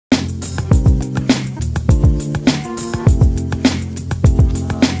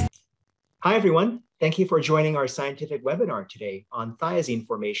Hi, everyone. Thank you for joining our scientific webinar today on thiazine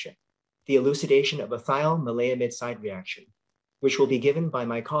formation, the elucidation of a thiol-Maleimide side reaction, which will be given by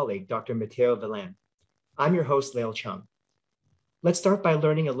my colleague, Dr. Matteo Villain. I'm your host, Lael Cheung. Let's start by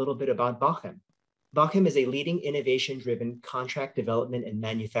learning a little bit about Bachem. Bachem is a leading innovation-driven contract development and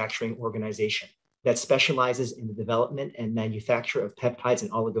manufacturing organization that specializes in the development and manufacture of peptides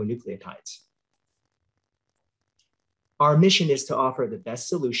and oligonucleotides. Our mission is to offer the best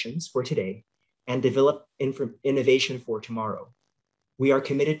solutions for today and develop innovation for tomorrow. We are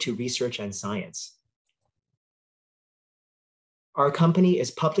committed to research and science. Our company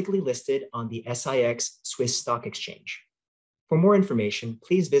is publicly listed on the SIX Swiss Stock Exchange. For more information,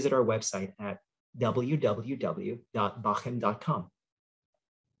 please visit our website at www.bachem.com.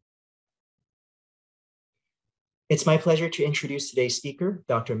 It's my pleasure to introduce today's speaker,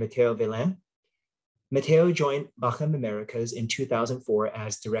 Dr. Matteo Villain. Matteo joined Bachem Americas in 2004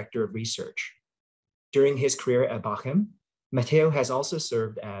 as Director of Research. During his career at Bachem, Matteo has also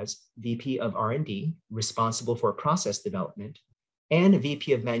served as VP of R&D, responsible for process development, and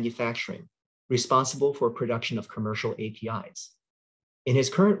VP of Manufacturing, responsible for production of commercial APIs. In his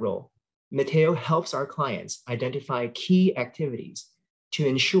current role, Matteo helps our clients identify key activities to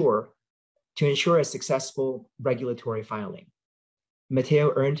ensure a successful regulatory filing.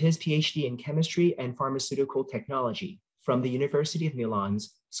 Matteo earned his PhD in chemistry and pharmaceutical technology from the University of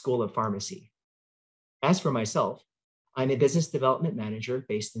Milan's School of Pharmacy. As for myself, I'm a business development manager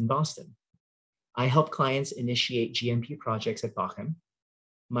based in Boston. I help clients initiate GMP projects at Bachem.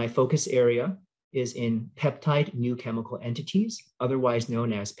 My focus area is in peptide new chemical entities, otherwise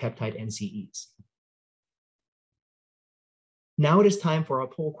known as peptide NCEs. Now it is time for our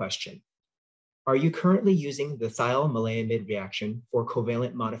poll question. Are you currently using the thiol-Maleimide reaction for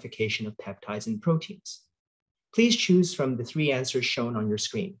covalent modification of peptides and proteins? Please choose from the three answers shown on your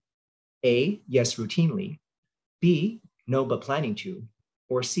screen. A, yes, routinely. B, no, but planning to.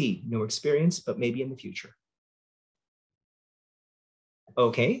 Or C, no experience, but maybe in the future.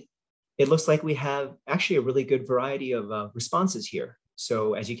 Okay, it looks like we have actually a really good variety of responses here.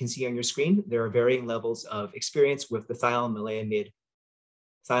 So as you can see on your screen, there are varying levels of experience with the thiol-Maleimide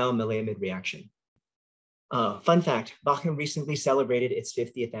reaction. Fun fact, Bachem recently celebrated its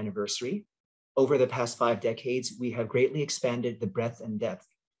 50th anniversary. Over the past 5 decades, we have greatly expanded the breadth and depth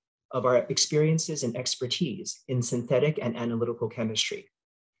of our experiences and expertise in synthetic and analytical chemistry.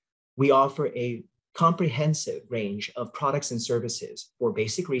 We offer a comprehensive range of products and services for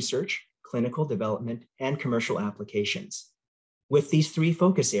basic research, clinical development, and commercial applications. With these 3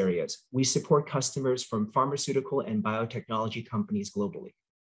 focus areas, we support customers from pharmaceutical and biotechnology companies globally.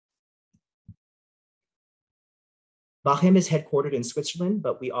 Bachem is headquartered in Switzerland,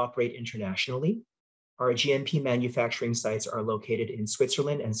 but we operate internationally. Our GMP manufacturing sites are located in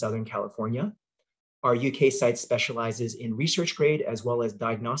Switzerland and Southern California. Our UK site specializes in research grade as well as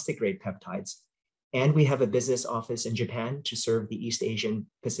diagnostic grade peptides. And we have a business office in Japan to serve the East Asian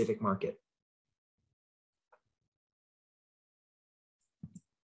Pacific market.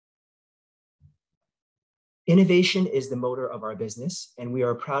 Innovation is the motor of our business, and we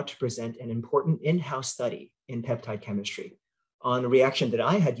are proud to present an important in-house study in peptide chemistry on a reaction that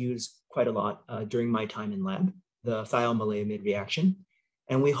I had used quite a lot during my time in lab, the thiol-Maleimide reaction.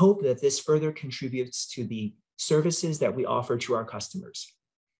 And we hope that this further contributes to the services that we offer to our customers.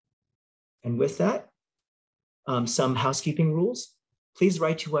 And with that, some housekeeping rules. Please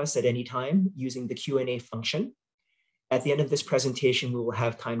write to us at any time using the Q&A function. At the end of this presentation, we will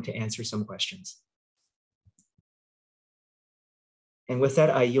have time to answer some questions. And with that,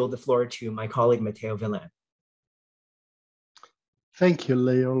 I yield the floor to my colleague, Matteo Villain. Thank you,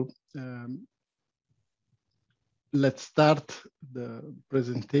 Lael. Let's start the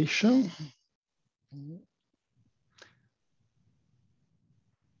presentation.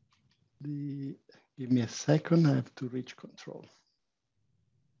 Give me a second, I have to reach control.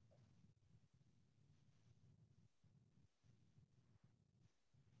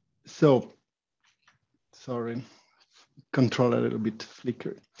 So, sorry, control a little bit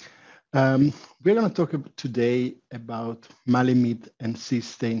flickered. We're going to talk today about maleimide and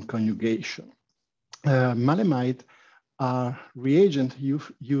cysteine conjugation. Maleimide are reagents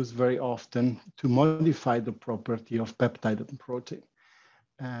used very often to modify the property of peptide and protein.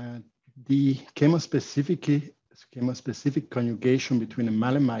 The chemospecific conjugation between a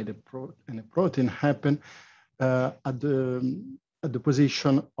maleimide and a protein happen at the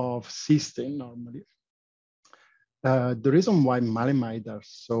position of cysteine normally. The reason why maleimide are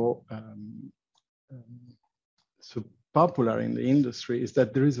so popular in the industry is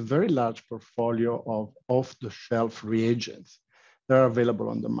that there is a very large portfolio of off-the-shelf reagents that are available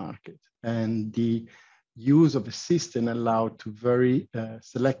on the market. And the use of a cysteine allowed to very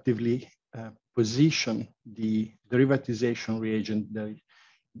selectively position the derivatization reagent that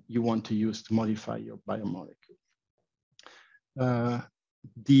you want to use to modify your biomolecule.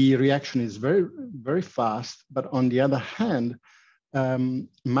 The reaction is very, very fast, but on the other hand,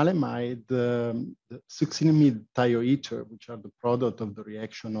 maleimide, the succinimide thioether, which are the product of the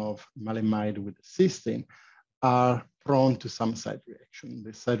reaction of maleimide with the cysteine, are prone to some side reaction.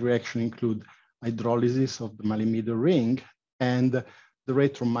 The side reaction include hydrolysis of the maleimide ring and the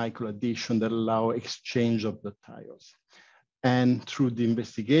retromichael addition that allow exchange of the thiols. And through the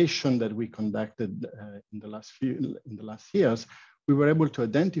investigation that we conducted in the last years, we were able to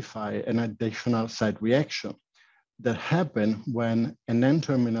identify an additional side reaction that happen when an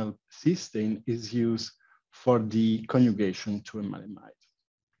N-terminal cysteine is used for the conjugation to a maleimide.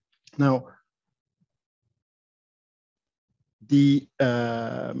 Now, the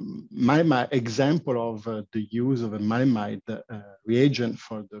maleimide example of the use of a maleimide reagent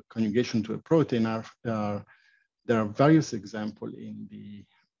for the conjugation to a protein there are various examples in the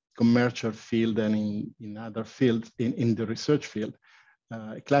commercial field and in other fields, in the research field.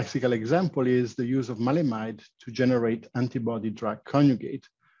 A classical example is the use of maleimide to generate antibody drug conjugate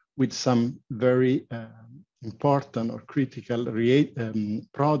with some very important or critical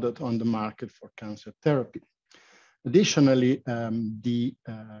product on the market for cancer therapy. Additionally, the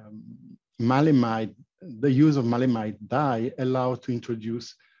use of maleimide dye allowed to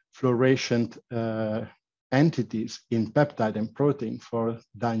introduce fluorescent entities in peptide and protein for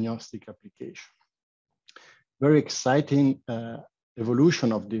diagnostic application. Very exciting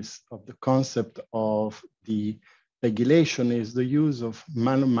evolution of the concept of the pegylation is the use of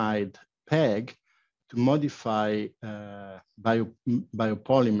maleimide PEG to modify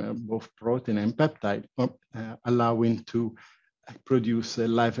biopolymer, both protein and peptide, allowing to produce a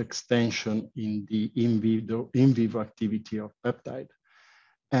life extension in the in vivo activity of peptide.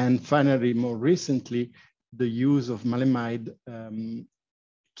 And finally, more recently, the use of maleimide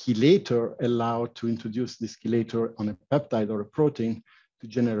chelator allowed to introduce this chelator on a peptide or a protein to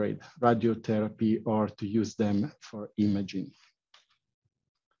generate radiotherapy or to use them for imaging.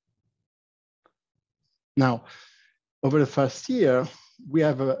 Now, over the first year, we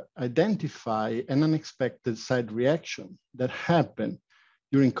have identified an unexpected side reaction that happened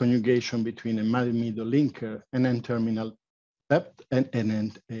during conjugation between a maleimide linker and N-terminal and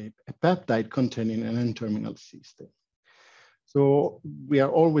a peptide containing an N-terminal cysteine. So we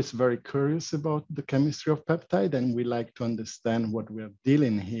are always very curious about the chemistry of peptide, and we like to understand what we are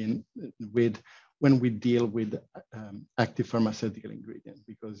dealing with when we deal with active pharmaceutical ingredients,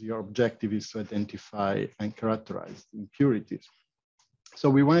 because your objective is to identify and characterize impurities. So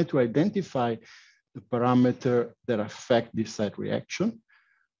we wanted to identify the parameter that affect this side reaction.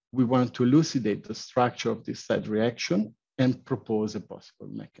 We want to elucidate the structure of this side reaction and propose a possible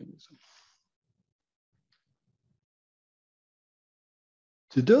mechanism.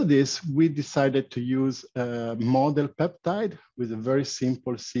 To do this, we decided to use a model peptide with a very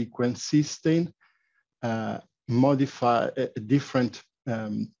simple sequence cysteine, modify a different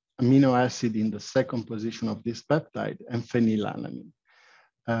amino acid in the second position of this peptide, and phenylalanine.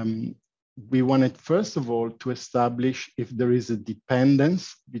 We wanted, first of all, to establish if there is a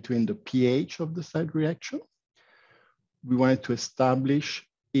dependence between the pH of the side reaction. We wanted to establish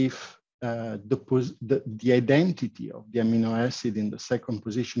if the identity of the amino acid in the second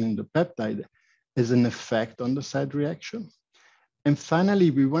position in the peptide has an effect on the side reaction. And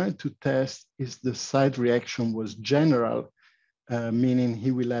finally, we wanted to test if the side reaction was general, meaning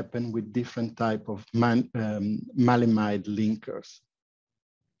it will happen with different type of maleimide linkers.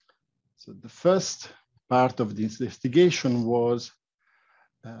 So the first part of the investigation was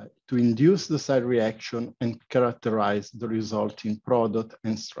to induce the side reaction and characterize the resulting product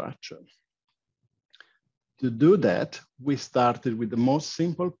and structure. To do that, we started with the most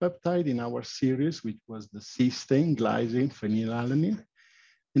simple peptide in our series, which was the cysteine, glycine, phenylalanine,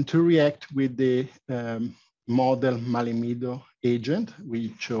 and to react with the model maleimido agent, we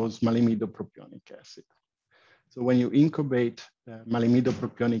chose maleimidopropionic acid. So when you incubate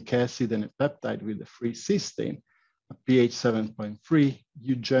maleimidopropionic acid and a peptide with a free cysteine, a pH 7.3,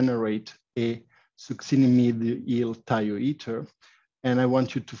 you generate a succinimide thioether. And I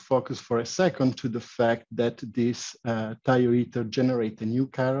want you to focus for a second to the fact that this thioether generates a new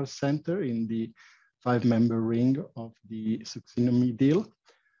chiral center in the 5-member ring of the succinimidyl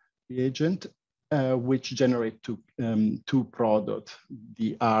reagent, which generate two products,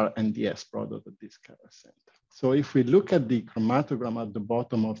 the R and the S product of this chiral center. So if we look at the chromatogram at the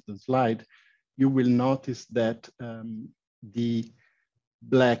bottom of the slide, you will notice that the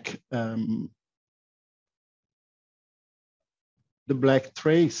black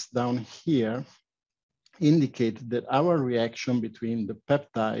trace down here indicate that our reaction between the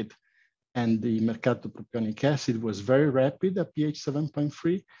peptide and the mercatopropionic acid was very rapid at pH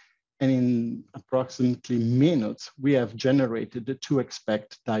 7.3. And in approximately minutes, we have generated the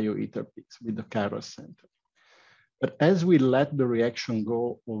 2-expect thioether peaks with the chiral center. But as we let the reaction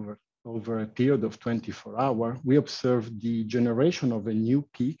go over a period of 24 hours, we observed the generation of a new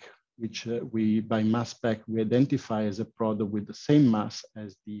peak, which by mass spec, we identify as a product with the same mass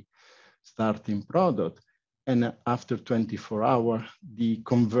as the starting product. And after 24 hours, the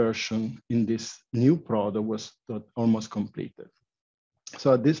conversion in this new product was almost completed.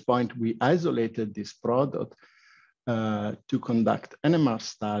 So at this point, we isolated this product to conduct NMR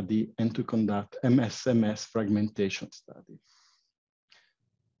study and to conduct MS fragmentation study.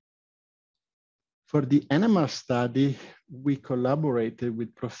 For the NMR study, we collaborated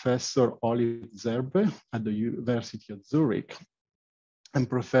with Professor Oliver Zerbe at the University of Zurich. And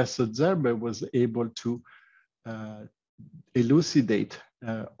Professor Zerbe was able to elucidate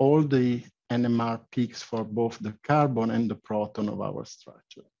all the NMR peaks for both the carbon and the proton of our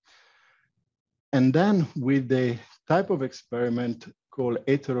structure. And then with a type of experiment called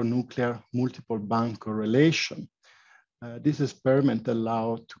heteronuclear multiple band correlation, this experiment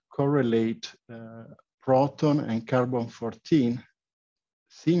allowed to correlate proton and carbon-14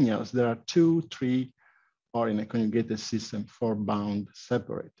 signals. There are 2, 3, or in a conjugated system, 4 bound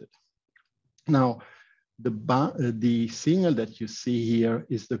separated. Now, the signal that you see here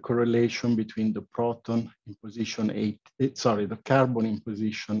is the correlation between the proton in position the carbon in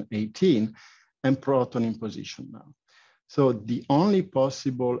position 18 and proton in position 9. So the only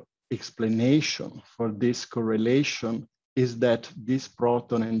possible explanation for this correlation is that this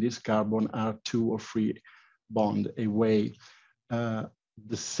proton and this carbon are 2 or 3 bonds away. The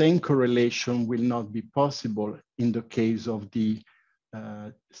same correlation will not be possible in the case of the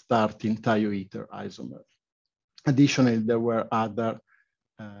starting thioether isomer. Additionally, there were other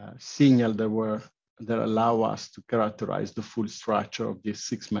signals that allow us to characterize the full structure of this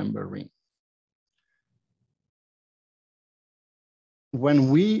 6-member ring. When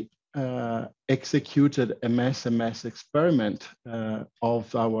we executed a mass experiment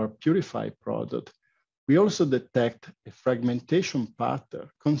of our purified product, we also detect a fragmentation pattern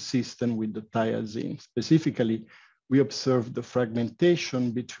consistent with the thiazine. Specifically, we observed the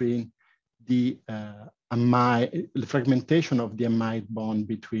fragmentation between the fragmentation of the amide bond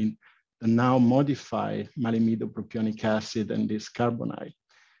between the now modified malimidopropionic acid and this carbonide.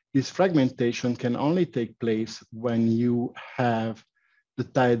 This fragmentation can only take place when you have the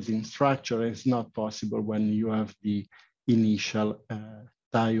thiazine structure. It's not possible when you have the initial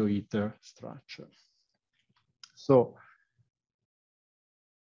thioether structure. So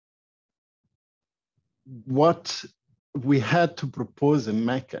what we had to propose a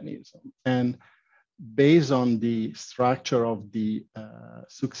mechanism, and based on the structure of the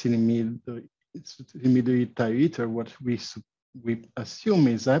succinimide thioether, what we assume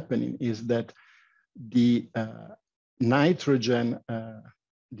is happening is that the nitrogen,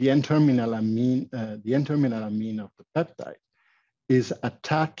 the N-terminal amine of the peptide is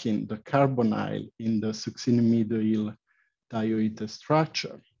attacking the carbonyl in the succinimidyl thioether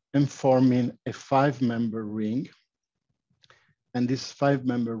structure and forming a 5-member ring. And this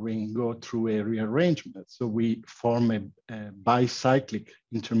 5-member ring go through a rearrangement. So we form a bicyclic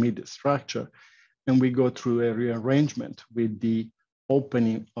intermediate structure, and we go through a rearrangement with the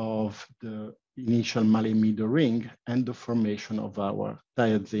opening of the initial Maleimide ring and the formation of our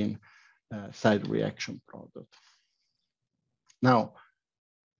thiazine side reaction product. Now,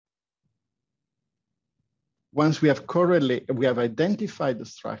 once we have identified the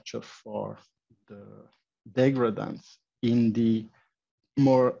structure for the degradants in the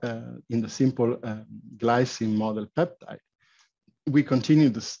simple glycine model peptide, we continue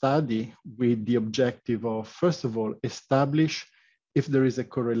the study with the objective of, first of all, establish if there is a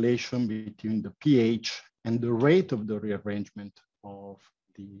correlation between the pH and the rate of the rearrangement of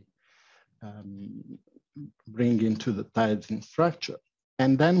the ring into the thiazine structure.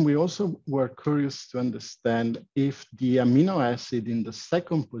 And then we also were curious to understand if the amino acid in the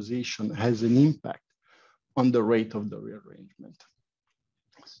second position has an impact on the rate of the rearrangement.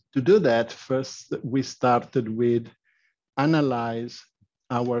 To do that, first we started with analyze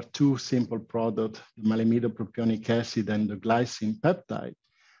our 2 simple products, the malimidopropionic acid and the glycine peptide,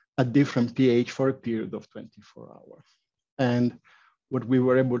 at different pH for a period of 24 hours. And what we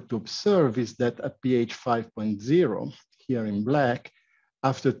were able to observe is that at pH 5.0, here in black,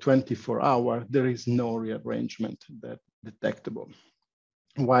 after 24 hours, there is no rearrangement that detectable.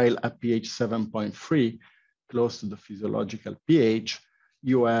 while at pH 7.3, close to the physiological pH,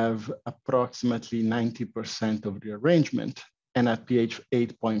 you have approximately 90% of rearrangement. And at pH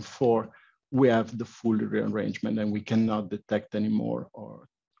 8.4, we have the full rearrangement, and we cannot detect anymore or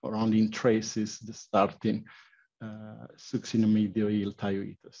only in traces the starting succinyl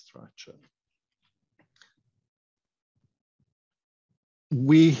thioether structure.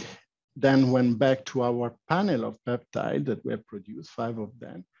 We then went back to our panel of peptides that we have produced, 5 of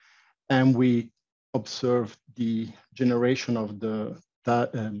them, and we observed the generation of the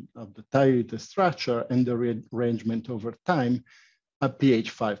thioether structure and the rearrangement over time at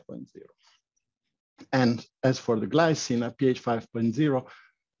pH 5.0. And as for the glycine at pH 5.0,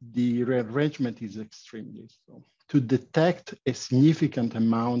 the rearrangement is extremely slow. To detect a significant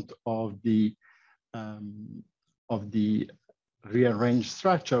amount of the rearranged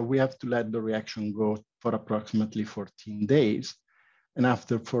structure, we have to let the reaction go for approximately 14 days. And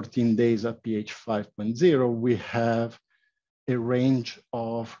after 14 days at pH 5.0, we have a range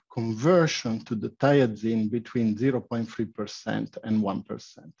of conversion to the thiazine between 0.3% and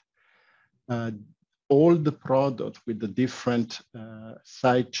 1%. All the product with the different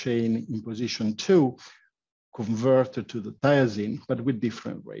side chain in position 2 converted to the thiazine, but with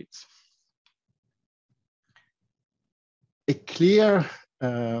different rates. A clear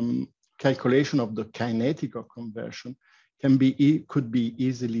calculation of the kinetic of conversion could be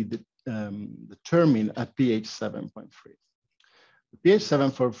easily determined at pH 7.3. At pH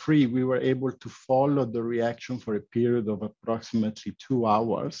 7.3, we were able to follow the reaction for a period of approximately 2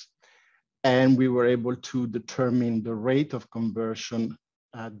 hours, and we were able to determine the rate of conversion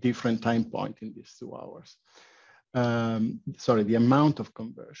at different time points in these 2 hours. The amount of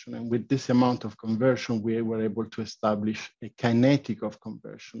conversion. And with this amount of conversion, we were able to establish a kinetic of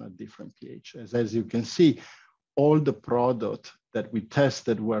conversion at different pHs. As you can see, all the products that we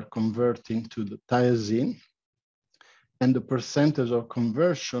tested were converting to the thiazine, and the percentage of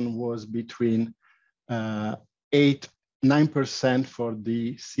conversion was between 9% for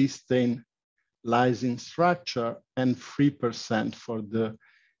the cysteine lysine structure and 3% for the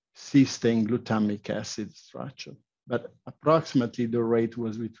cysteine glutamic acid structure. But approximately the rate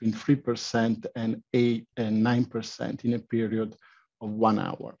was between 3% and 8 and 9% in a period of 1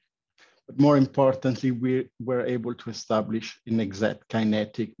 hour. But more importantly, we were able to establish an exact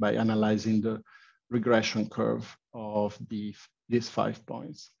kinetic by analyzing the regression curve of these 5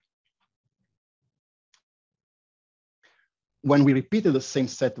 points. When we repeated the same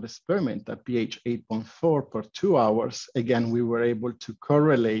set of experiments at pH 8.4 per 2 hours, again, we were able to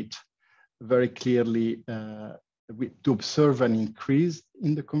correlate very clearly to observe an increase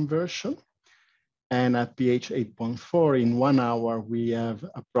in the conversion. And at pH 8.4, in 1 hour, we have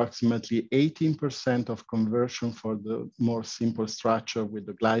approximately 18% of conversion for the more simple structure with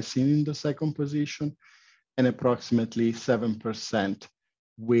the glycine in the second position, and approximately 7%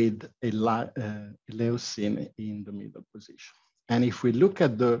 with a leucine in the middle position. And if we look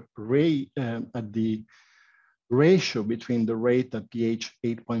at the ratio between the rate at pH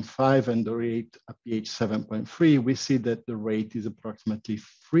 8.5 and the rate at pH 7.3, we see that the rate is approximately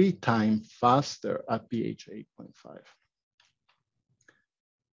 3 times faster at pH 8.5.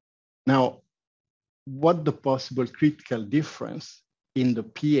 Now, what the possible critical difference in the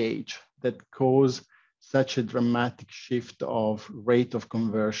pH that cause such a dramatic shift of rate of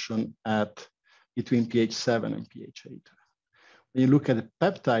conversion at between pH 7 and pH 8? When you look at a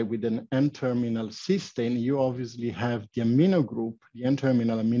peptide with an N-terminal cysteine, you obviously have the amino group, the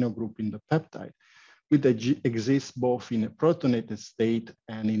N-terminal amino group in the peptide, which exists both in a protonated state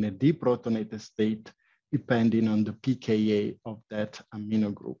and in a deprotonated state, depending on the pKa of that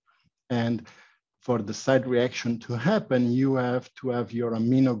amino group. And for the side reaction to happen, you have to have your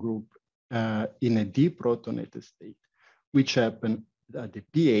amino group in a deprotonated state, which happen at the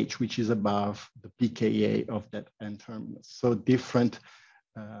pH, which is above the pKa of that N-terminal. So different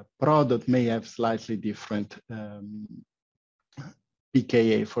product may have slightly different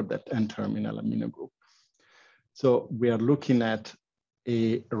pKa for that N-terminal amino group. So we are looking at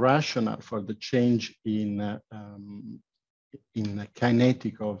a rationale for the change in the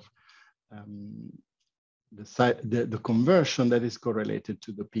kinetic of the conversion that is correlated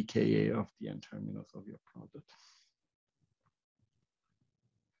to the pKa of the N-terminals of your product.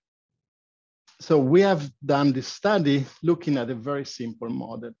 So we have done this study looking at a very simple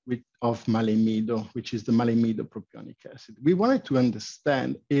model of malimido, which is the malimido propionic acid. We wanted to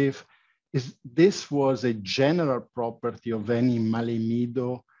understand if this was a general property of any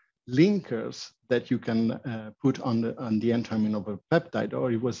malimido linkers that you can put on the N-terminal of a peptide,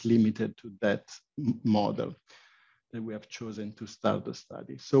 or it was limited to that model. that we have chosen to start the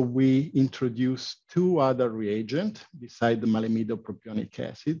study. So we introduced two other reagents beside the malimidopropionic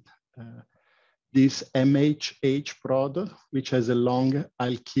acid. This MHH product, which has a long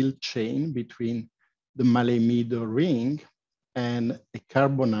alkyl chain between the malamido ring and a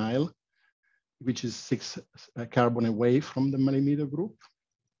carbonyl, which is 6 carbon away from the malamido group.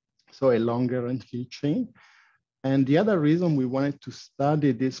 So a longer alkyl chain. And the other reason we wanted to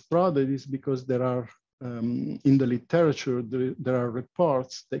study this product is because there are, in the literature, there are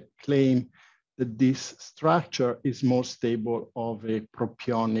reports that claim that this structure is more stable of a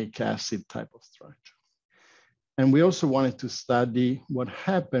propionic acid type of structure. And we also wanted to study what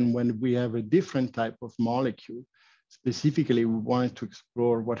happened when we have a different type of molecule. Specifically, we wanted to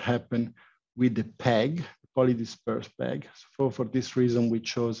explore what happened with the PEG, polydispersed PEG. So for this reason, we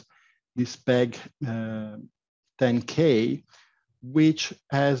chose this PEG 10K, which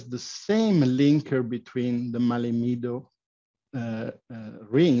has the same linker between the malamido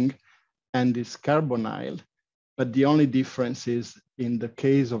ring and this carbonyl, but the only difference is in the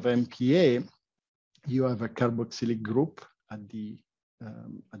case of MPA, you have a carboxylic group at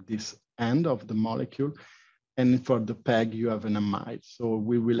this end of the molecule, and for the PEG you have an amide. So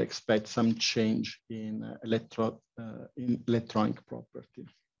we will expect some change in electronic property.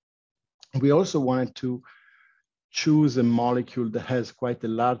 We also wanted to choose a molecule that has quite a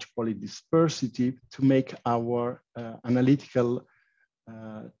large polydispersity to make our analytical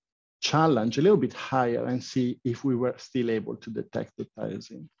challenge a little bit higher and see if we were still able to detect the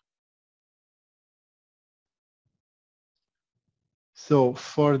thiazine. So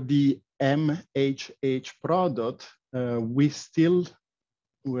for the MHH product, we still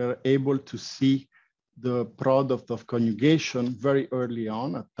were able to see the product of conjugation very early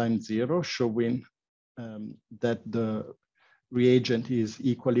on at time 0, showing that the reagent is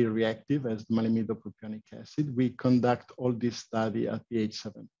equally reactive as the malamidopropionic acid. We conduct all this study at pH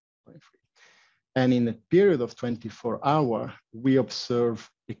 7.3. And in a period of 24 hours, we observe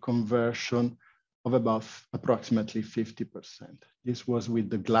a conversion of about approximately 50%. This was with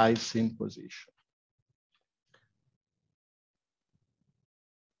the glycine position.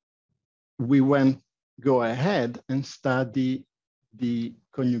 We go ahead and study the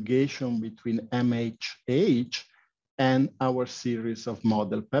conjugation between MHH and our series of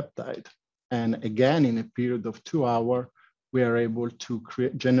model peptide. And again, in a period of 2 hours, we are able to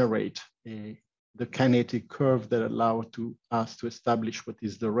generate the kinetic curve that allows us to establish what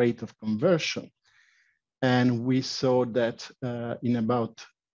is the rate of conversion. And we saw that in about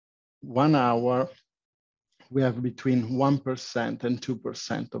 1 hour, we have between 1% and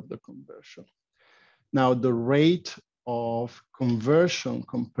 2% of the conversion. Now, the rate of conversion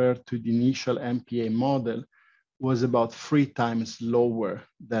compared to the initial MPA model was about 3 times lower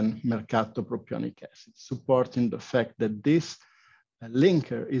than mercatopropionic acid, supporting the fact that this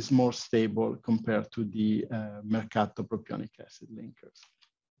linker is more stable compared to the mercatopropionic acid linkers.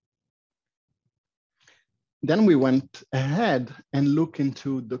 Then we went ahead and looked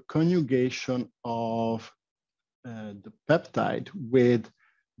into the conjugation of the peptide with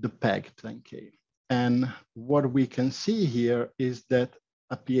the PEG 10K. And what we can see here is that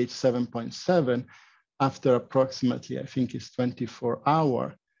at pH 7.7, after approximately, I think it's 24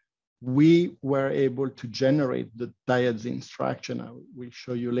 hours, we were able to generate the thiazine structure. I will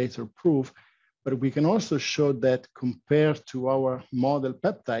show you later proof, but we can also show that compared to our model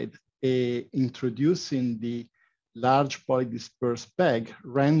peptide, introducing the large polydispersed PEG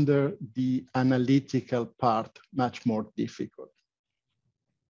render the analytical part much more difficult.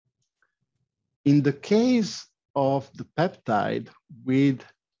 In the case of the peptide with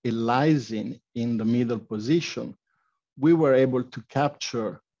a lysine in the middle position, we were able to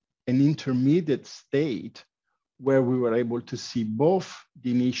capture an intermediate state where we were able to see both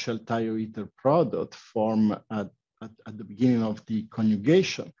the initial thioether product form at the beginning of the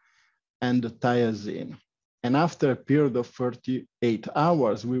conjugation and the thiazine. And after a period of 38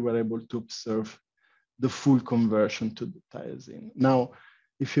 hours, we were able to observe the full conversion to the thiazine. Now,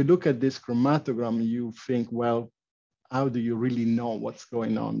 if you look at this chromatogram, you think, well, how do you really know what's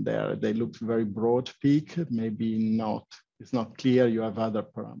going on there? They look very broad peak, maybe not, it's not clear, you have other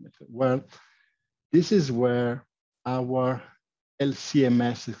parameters. Well, this is where our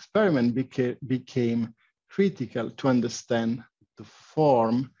LCMS experiment became critical to understand the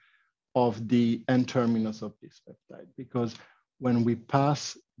form of the N-terminus of this peptide, because when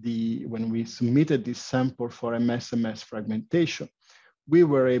we submitted this sample for MS-MS fragmentation, we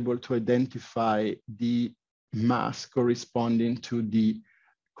were able to identify the mass corresponding to the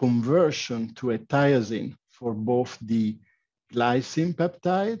conversion to a thiazine for both the glycine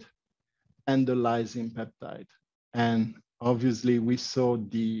peptide and the lysine peptide. And obviously we saw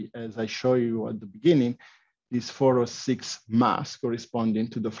as I show you at the beginning, these 4 or 6 mass corresponding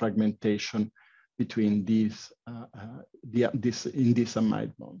to the fragmentation between these in this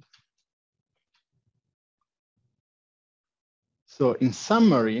amide bond. So in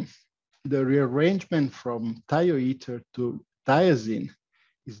summary, the rearrangement from thioether to thiazine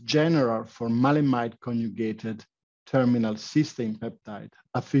is general for maleimide conjugated terminal cysteine peptide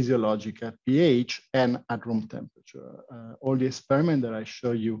at physiological pH and at room temperature. All the experiments that I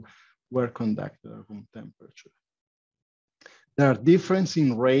show you were conducted at room temperature. There are differences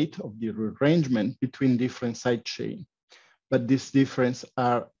in rate of the rearrangement between different side chains, but these differences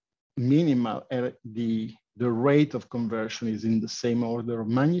are minimal. The rate of conversion is in the same order of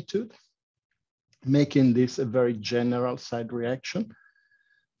magnitude, making this a very general side reaction.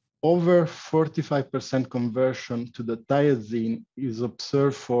 Over 45% conversion to the thiazine is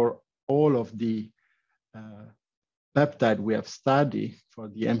observed for all of the peptide we have studied for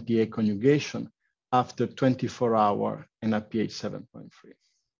the MPA conjugation after 24 hours and at pH 7.3.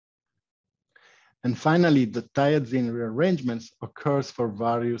 And finally, the thiazine rearrangements occurs for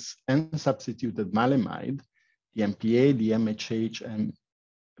various unsubstituted maleimide, the MPA, the MHH, and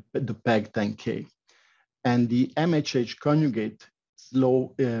the PEG-10K. And the MHH conjugate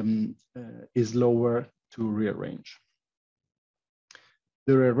is lower to rearrange.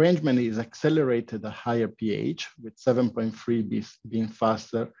 The rearrangement is accelerated at higher pH, with 7.3 being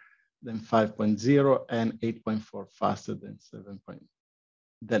faster than 5.0 and 8.4 faster than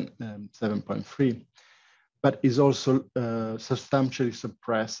 7.3, but is also substantially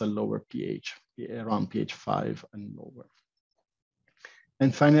suppressed at lower pH, around pH 5 and lower.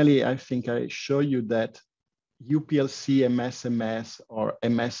 And finally, I think I show you that UPLC MSMS or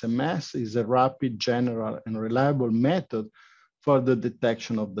MSMS is a rapid, general, and reliable method for the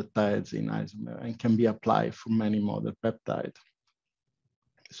detection of the thiazine isomer and can be applied for many model peptides.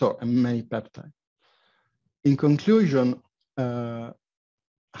 So many peptides. In conclusion,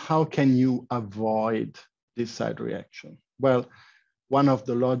 how can you avoid this side reaction? Well, one of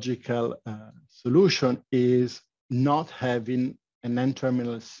the logical solutions is not having an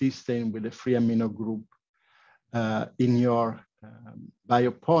N-terminal cysteine with a free amino group in your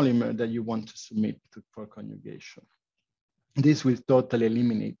biopolymer that you want to submit for conjugation. This will totally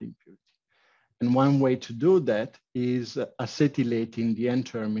eliminate the impurity. And one way to do that is acetylating the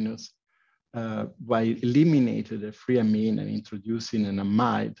N-terminus by eliminating the free amine and introducing an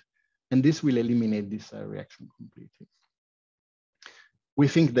amide. And this will eliminate this reaction completely. We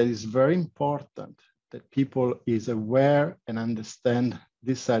think that it's very important that people is aware and understand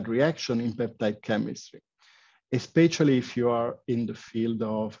this side reaction in peptide chemistry, especially if you are in the field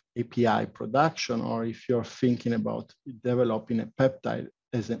of API production or if you're thinking about developing a peptide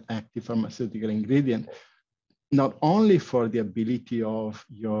as an active pharmaceutical ingredient, not only for the ability of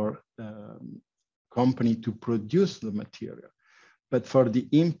your company to produce the material, but for the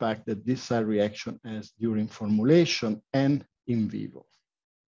impact that this side reaction has during formulation and in vivo.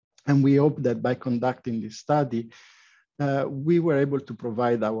 And we hope that by conducting this study, we were able to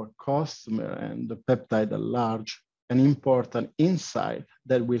provide our customer and the peptide at large an important insight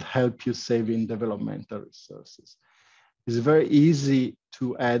that will help you save in developmental resources. It's very easy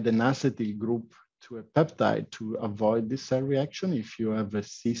to add an acetyl group to a peptide to avoid this side reaction if you have a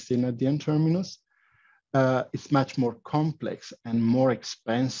cysteine at the N-terminus. It's much more complex and more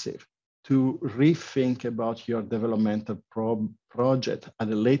expensive to rethink about your developmental project at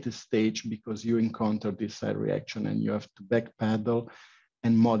a later stage because you encounter this side reaction and you have to backpedal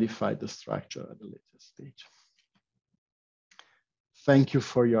and modify the structure at a later stage. Thank you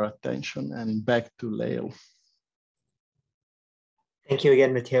for your attention, and back to Lael. Thank you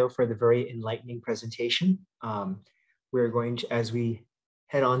again, Matteo, for the very enlightening presentation. We're going to, as we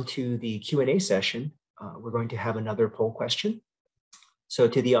head on to the Q&A session, we're going to have another poll question. So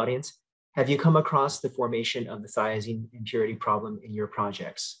to the audience, have you come across the formation of the thiazine impurity problem in your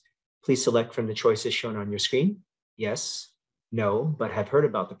projects? Please select from the choices shown on your screen. Yes, no, but have heard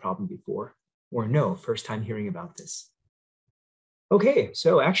about the problem before, or no, first time hearing about this. Okay,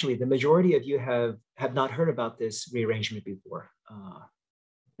 so actually the majority of you have not heard about this rearrangement before.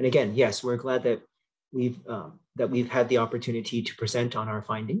 And again, yes, we're glad that we've had the opportunity to present on our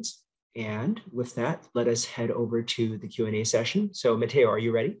findings. And with that, let us head over to the Q&A session. So Matteo, are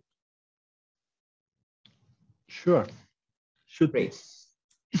you ready? Sure. Should be. Great.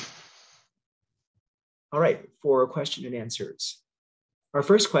 All right, for question and answers. Our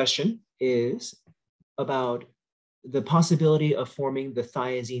first question is about the possibility of forming the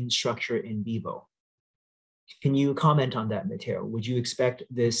thiazine structure in vivo. Can you comment on that, Matteo? Would you expect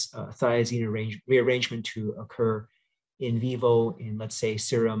this thiazine rearrangement to occur in vivo in, let's say,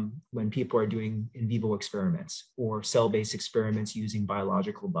 serum when people are doing in vivo experiments or cell-based experiments using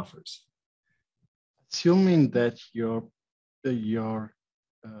biological buffers? Assuming that your CMO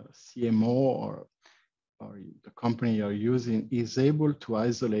or the company you're using is able to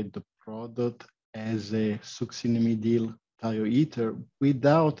isolate the product as a succinimidyl thioether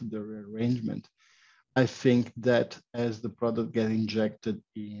without the rearrangement, I think that as the product gets injected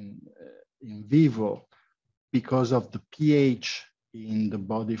in vivo, because of the pH in the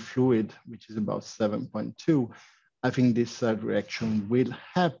body fluid, which is about 7.2, I think this side reaction will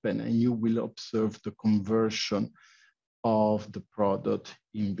happen and you will observe the conversion of the product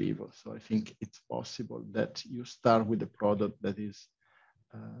in vivo. So I think it's possible that you start with a product that is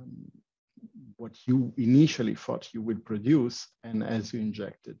what you initially thought you would produce, and as you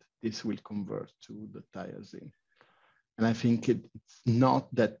inject it, this will convert to the thiazine. And I think it's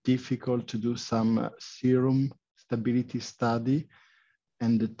not that difficult to do some serum stability study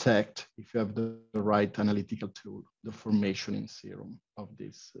and detect, if you have the right analytical tool, the formation in serum of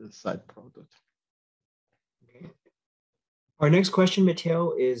this side product. Okay. Our next question,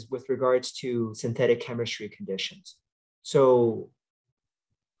 Matteo, is with regards to synthetic chemistry conditions. So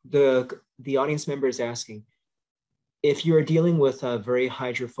the audience member is asking, if you're dealing with a very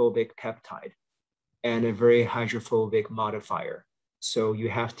hydrophobic peptide and a very hydrophobic modifier, so you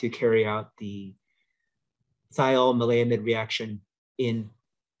have to carry out the Thiol-Maleimide reaction in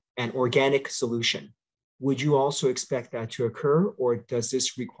an organic solution, would you also expect that to occur, or does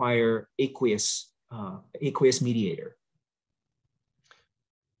this require aqueous mediator?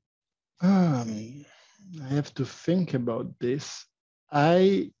 I have to think about this.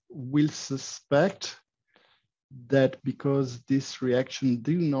 I will suspect that because this reaction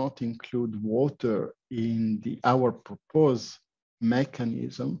do not include water in our proposed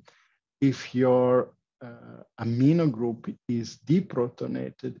mechanism, if your amino group is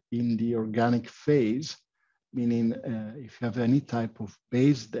deprotonated in the organic phase, meaning if you have any type of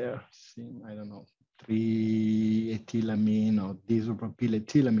base there, I don't know, 3-ethylamine or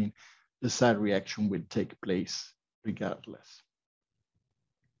disopropylethylamine, the side reaction will take place regardless.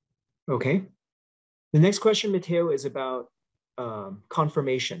 Okay. The next question, Matteo, is about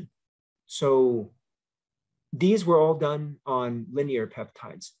conformation. So these were all done on linear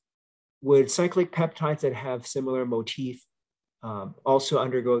peptides. Would cyclic peptides that have similar motif also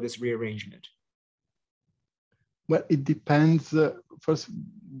undergo this rearrangement? Well, it depends, first,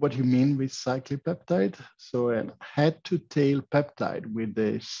 what you mean with cyclic peptide. So a head-to-tail peptide with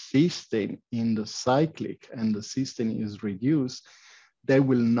the cysteine in the cyclic and the cysteine is reduced, they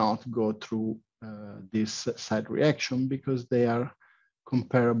will not go through this side reaction because they are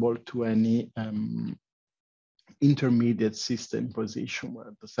comparable to any intermediate cysteine position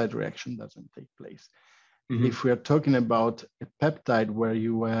where the side reaction doesn't take place. Mm-hmm. If we are talking about a peptide where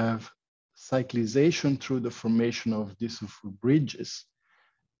you have cyclization through the formation of disulfur bridges,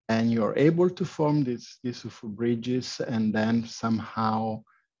 and you're able to form these disulfur bridges and then somehow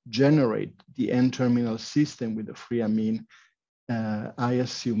generate the N-terminal cysteine with the free amine, I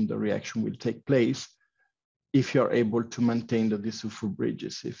assume the reaction will take place if you're able to maintain the disulfur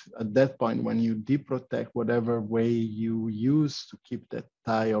bridges. If at that point, when you deprotect whatever way you use to keep that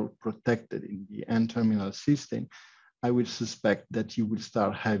thiol protected in the N-terminal cysteine, I would suspect that you will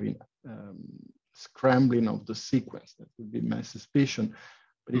start having scrambling of the sequence. That would be my suspicion.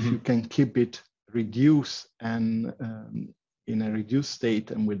 But if you can keep it reduced and in a reduced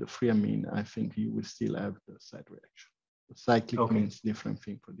state and with the free amine, I think you will still have the side reaction. The cyclic means different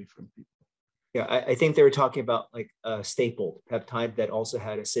thing for different people. Yeah, I think they were talking about like a stapled peptide that also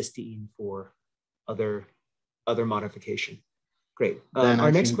had a cysteine for other modification. Great. Then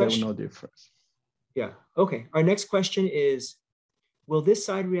our next question. No difference. Yeah. Okay. Our next question is, will this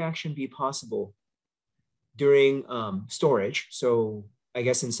side reaction be possible during storage? So I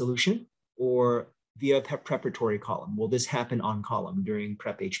guess in solution or via preparatory column? Will this happen on column during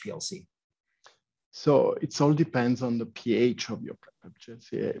prep HPLC? So it all depends on the pH of your prep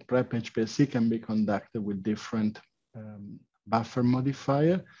HPLC. Prep HPLC can be conducted with different buffer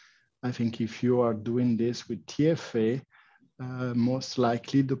modifier. I think if you are doing this with TFA, most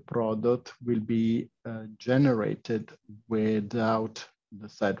likely the product will be generated without the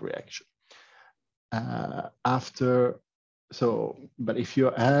side reaction. But if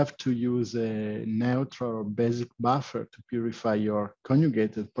you have to use a neutral or basic buffer to purify your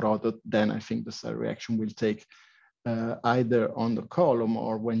conjugated product, then I think the side reaction will take either on the column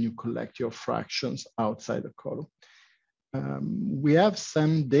or when you collect your fractions outside the column. We have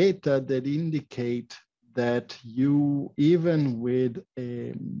some data that indicate that you, even with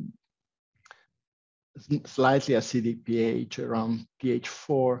a slightly acidic pH, around pH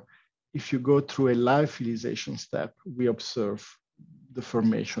 4, if you go through a lyophilization step, we observe the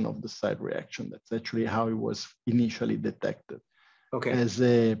formation of the side reaction. That's actually how it was initially detected, as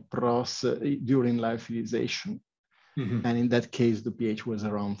a process during lyophilization. And in that case, the pH was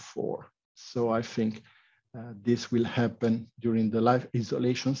around 4. So I think this will happen during the life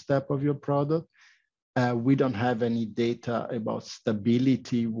isolation step of your product. We don't have any data about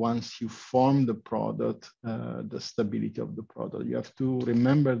stability once you form the product, the stability of the product. You have to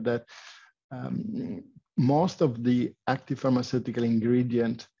remember that most of the active pharmaceutical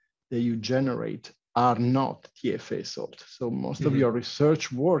ingredient that you generate are not TFA salt. So most of your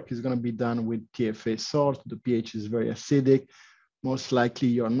research work is going to be done with TFA salt. The pH is very acidic. Most likely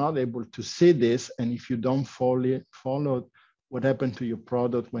you're not able to see this. And if you don't follow what happened to your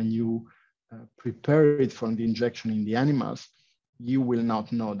product when you prepare it for the injection in the animals, you will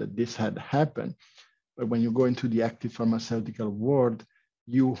not know that this had happened. But when you go into the active pharmaceutical world,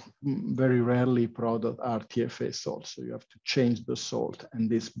 you very rarely product are TFA salt. So you have to change the salt. And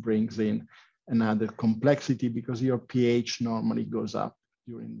this brings in another complexity because your pH normally goes up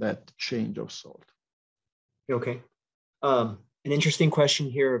during that change of salt. Okay. An interesting question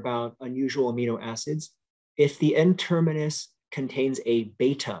here about unusual amino acids. If the N-terminus contains a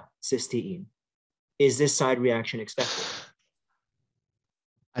beta cysteine, is this side reaction expected?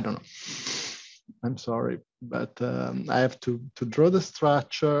 I don't know. I'm sorry, but I have to draw the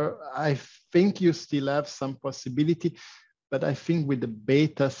structure. I think you still have some possibility, but I think with the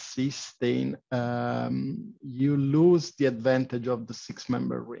beta cysteine, you lose the advantage of the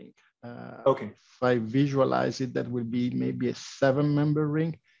 6-member ring. If I visualize it, that will be maybe a 7-member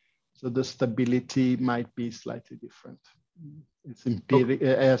ring. So the stability might be slightly different. It's empirical,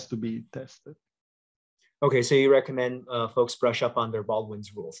 it has to be tested. Okay, so you recommend folks brush up on their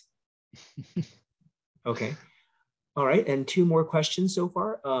Baldwin's rules. Okay. All right, and 2 more questions so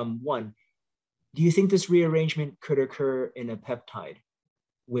far. 1, do you think this rearrangement could occur in a peptide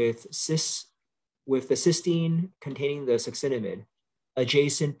with the cysteine containing the succinimide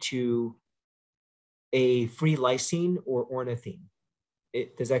adjacent to a free lysine or ornithine?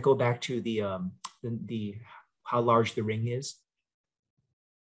 Does that go back to the how large the ring is?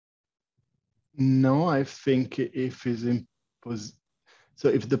 No, I think if it's so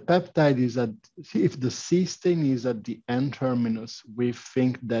if the peptide is if the cysteine is at the N-terminus, we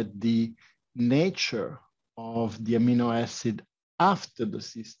think that the nature of the amino acid after the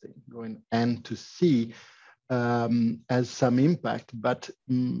cysteine, going N to C, has some impact, but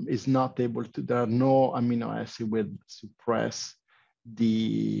is not able to, there are no amino acid will suppress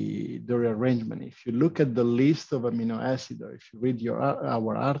the rearrangement. If you look at the list of amino acids, or if you read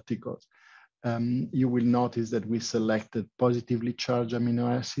our articles, you will notice that we selected positively charged amino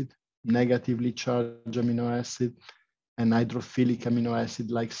acid, negatively charged amino acid, an hydrophilic amino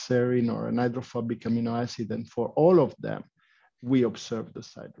acid like serine, or an hydrophobic amino acid. And for all of them, we observe the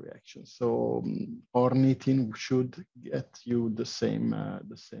side reaction. So ornithine should get you the same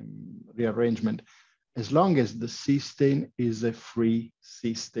rearrangement, as long as the cysteine is a free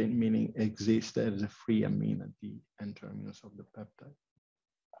cysteine, meaning exists as a free amine at the N-terminus of the peptide.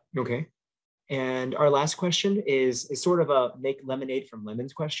 Okay. And our last question is sort of a make lemonade from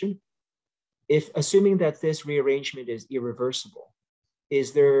lemons question. If assuming that this rearrangement is irreversible,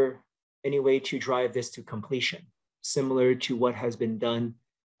 is there any way to drive this to completion, similar to what has been done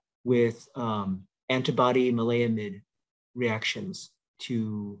with antibody-Maleimide reactions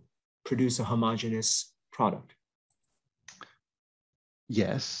to produce a homogeneous product?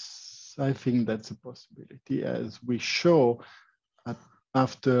 Yes, I think that's a possibility. As we show,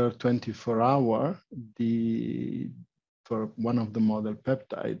 after 24 hours, for one of the model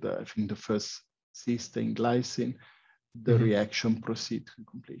peptide, I think the first cysteine glycine, the reaction proceeds to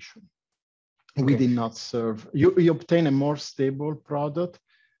completion. Okay. We did not serve, you obtain a more stable product.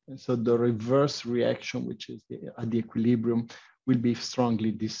 And so the reverse reaction, which is at the equilibrium, will be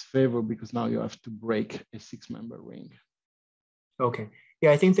strongly disfavored because now you have to break a 6-member ring. Okay.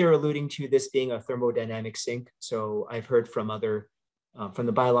 Yeah, I think they're alluding to this being a thermodynamic sink. So I've heard from from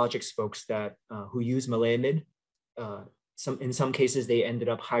the biologics folks that who use Maleimide, in some cases they ended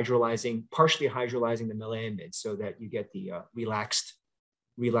up partially hydrolyzing the Maleimide so that you get the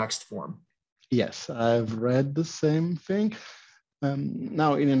relaxed form. Yes, I've read the same thing.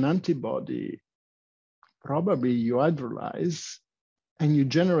 Now in an antibody, probably you hydrolyze and you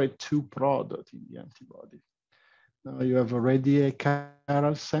generate 2 products in the antibody. Now you have already a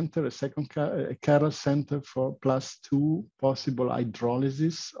chiral center, a chiral center for +2 possible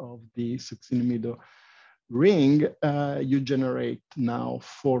hydrolysis of the succinimide ring, you generate now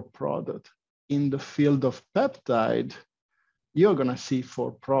 4 products. In the field of peptide, you're gonna see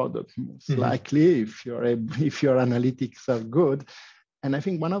 4 products most likely if your analytics are good. And I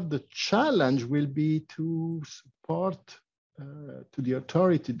think one of the challenge will be to support to the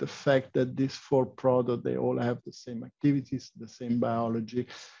authority the fact that these 4 products, they all have the same activities, the same biology.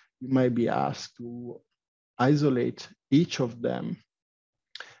 You might be asked to isolate each of them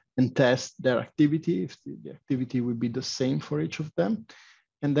and test their activity, if the activity will be the same for each of them,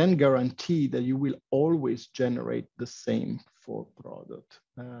 and then guarantee that you will always generate the same 4 products,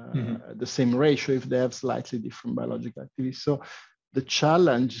 the same ratio if they have slightly different biological activity. So the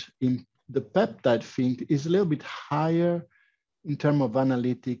challenge in the peptide field is a little bit higher in terms of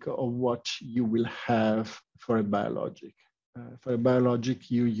analytic of what you will have for a biologic. For a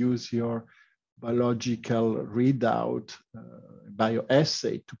biologic, you use your biological readout,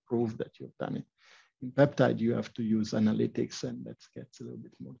 bioassay to prove that you've done it. In peptide, you have to use analytics, and that gets a little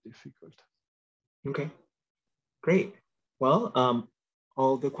bit more difficult. Okay, great. Well,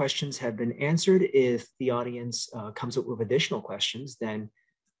 all the questions have been answered. If the audience comes up with additional questions, then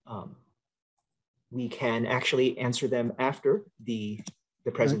we can actually answer them after the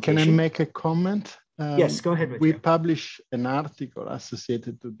presentation. Can I make a comment? Yes, go ahead, Matteo. We publish an article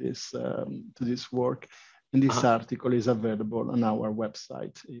associated to this work, and this article is available on our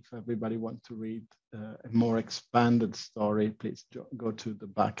website. If everybody wants to read a more expanded story, please go to the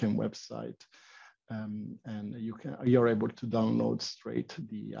Bachem website, and you're able to download straight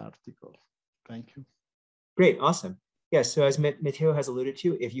the article. Thank you. Great, awesome. Yes, so as Matteo has alluded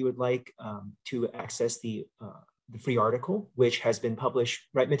to, if you would like to access the free article, which has been published,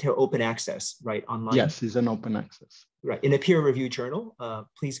 right, Matteo, open access, right, online? Yes, it's an open access. Right, in a peer-reviewed journal,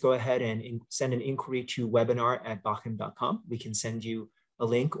 please go ahead and send an inquiry to webinar@bachem.com. We can send you a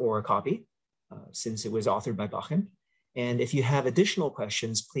link or a copy since it was authored by Bachem. And if you have additional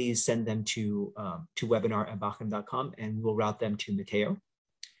questions, please send them to webinar@bachem.com and we'll route them to Matteo.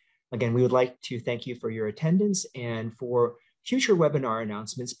 Again, we would like to thank you for your attendance, and for future webinar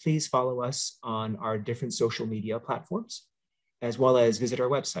announcements, please follow us on our different social media platforms, as well as visit our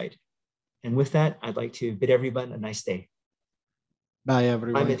website. And with that, I'd like to bid everyone a nice day. Bye,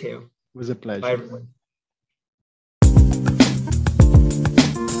 everyone. Bye, Matteo. It was a pleasure. Bye, everyone.